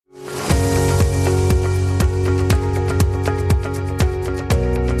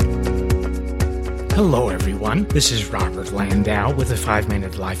Hello, everyone. This is Robert Landau with the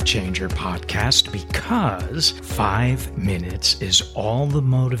 5-Minute Life Changer podcast, because 5 minutes is all the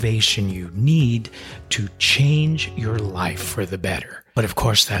motivation you need to change your life for the better. But of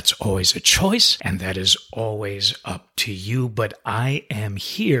course, that's always a choice, and that is always up to you. But I am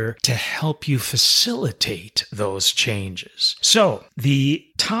here to help you facilitate those changes. So the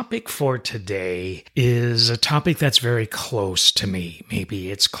topic for today is a topic that's very close to me. Maybe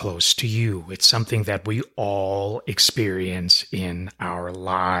it's close to you. It's something that we all experience in our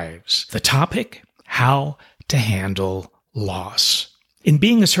lives. The topic: how to handle loss. In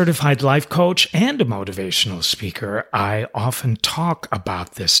being a certified life coach and a motivational speaker, I often talk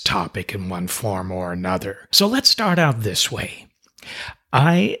about this topic in one form or another. So let's start out this way.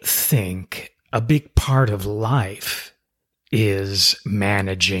 I think a big part of life is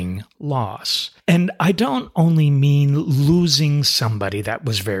managing loss. And I don't only mean losing somebody that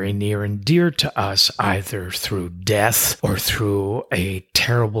was very near and dear to us, either through death or through a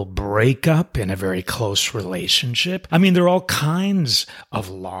terrible breakup in a very close relationship. I mean, there are all kinds of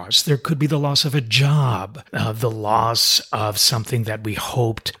loss. There could be the loss of a job, the loss of something that we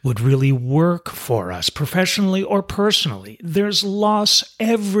hoped would really work for us, professionally or personally. There's loss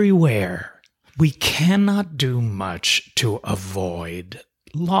everywhere. We cannot do much to avoid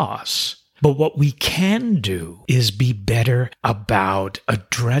loss. But what we can do is be better about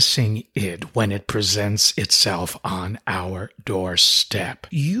addressing it when it presents itself on our doorstep.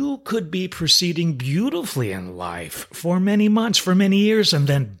 You could be proceeding beautifully in life for many months, for many years, and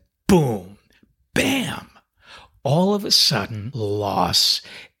then boom, bam, all of a sudden, loss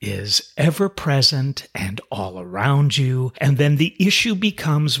is ever present and all around you. And then the issue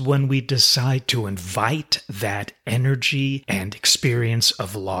becomes when we decide to invite that energy and experience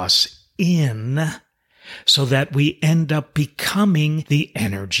of loss in, so that we end up becoming the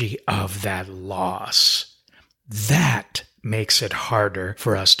energy of that loss. That makes it harder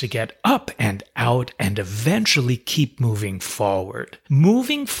for us to get up and out and eventually keep moving forward.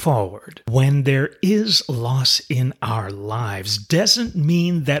 Moving forward when there is loss in our lives doesn't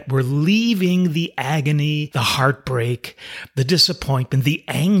mean that we're leaving the agony, the heartbreak, the disappointment, the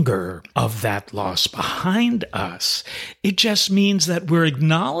anger of that loss behind us. It just means that we're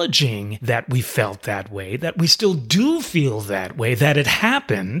acknowledging that we felt that way, that we still do feel that way, that it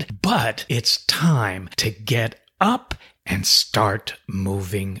happened, but it's time to get up and start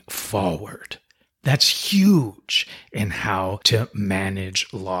moving forward. That's huge in how to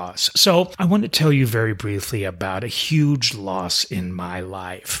manage loss. So I want to tell you very briefly about a huge loss in my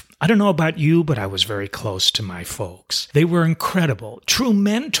life. I don't know about you, but I was very close to my folks. They were incredible, true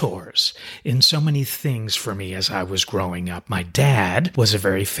mentors in so many things for me as I was growing up. My dad was a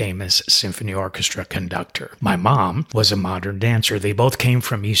very famous symphony orchestra conductor. My mom was a modern dancer. They both came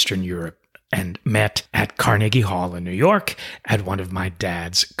from Eastern Europe and met at Carnegie Hall in New York at one of my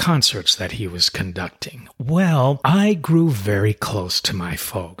dad's concerts that he was conducting. Well, I grew very close to my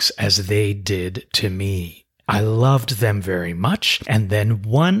folks, as they did to me. I loved them very much, and then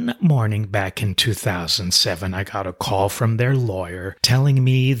one morning back in 2007, I got a call from their lawyer telling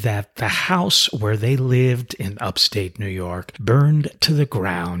me that the house where they lived in upstate New York burned to the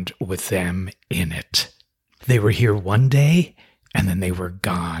ground with them in it. They were here one day, and then they were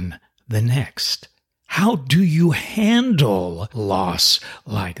gone the next. How do you handle loss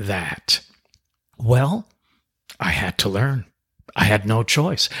like that? Well, I had to learn. I had no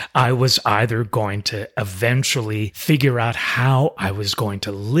choice. I was either going to eventually figure out how I was going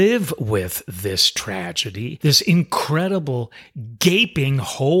to live with this tragedy, this incredible gaping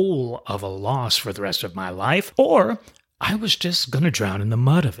hole of a loss for the rest of my life, or I was just going to drown in the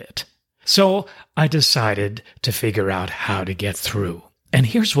mud of it. So I decided to figure out how to get through. And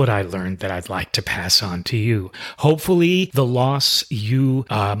here's what I learned that I'd like to pass on to you. Hopefully, the loss you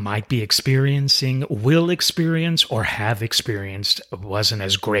might be experiencing, will experience, or have experienced wasn't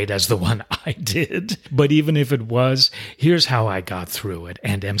as great as the one I did. But even if it was, here's how I got through it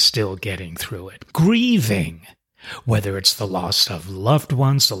and am still getting through it. Grieving. Whether it's the loss of loved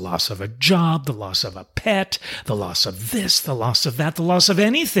ones, the loss of a job, the loss of a pet, the loss of this, the loss of that, the loss of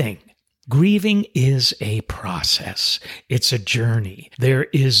anything. Grieving is a process. It's a journey. There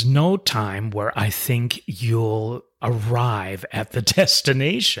is no time where I think you'll arrive at the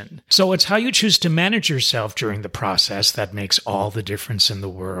destination. So it's how you choose to manage yourself during the process that makes all the difference in the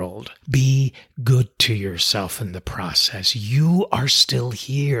world. Be good to yourself in the process. You are still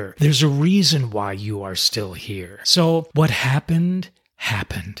here. There's a reason why you are still here. So what happened,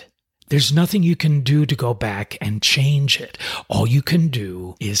 happened. There's nothing you can do to go back and change it. All you can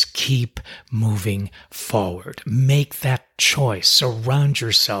do is keep moving forward. Make that choice. Surround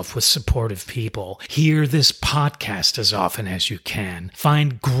yourself with supportive people. Hear this podcast as often as you can.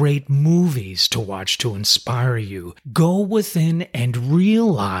 Find great movies to watch to inspire you. Go within and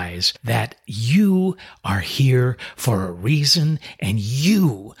realize that you are here for a reason and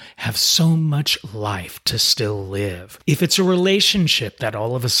you have so much life to still live. If it's a relationship that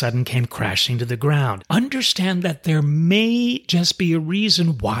all of a sudden came crashing to the ground, understand that there may just be a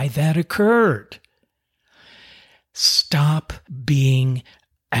reason why that occurred. Stop being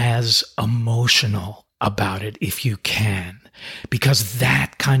as emotional about it if you can, because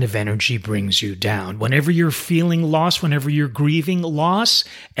that kind of energy brings you down. Whenever you're feeling loss, whenever you're grieving loss,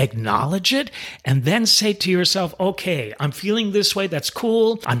 acknowledge it and then say to yourself, okay, I'm feeling this way. That's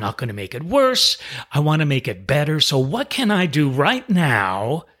cool. I'm not going to make it worse. I want to make it better. So what can I do right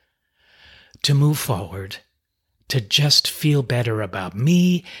now to move forward, to just feel better about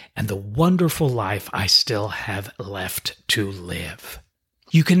me and the wonderful life I still have left to live?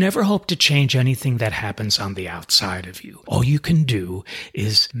 You can never hope to change anything that happens on the outside of you. All you can do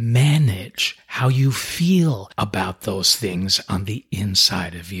is manage how you feel about those things on the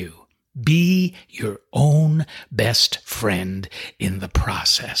inside of you. Be your own best friend in the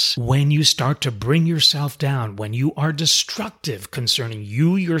process. When you start to bring yourself down, when you are destructive concerning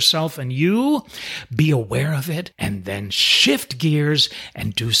you, yourself, and you, be aware of it and then shift gears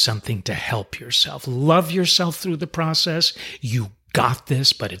and do something to help yourself. Love yourself through the process. You got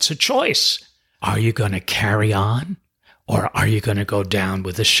this, but it's a choice. Are you going to carry on or are you going to go down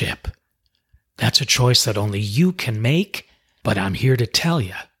with the ship? That's a choice that only you can make, but I'm here to tell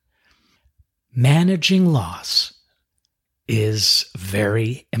you, managing loss is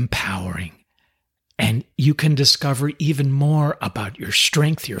very empowering, and you can discover even more about your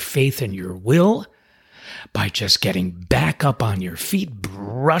strength, your faith, and your will by just getting back up on your feet,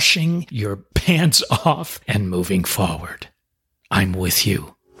 brushing your pants off, and moving forward. I'm with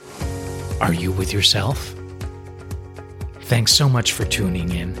you. Are you with yourself? Thanks so much for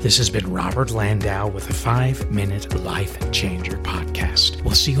tuning in. This has been Robert Landau with a 5-Minute Life Changer podcast.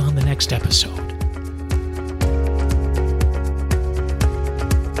 We'll see you on the next episode.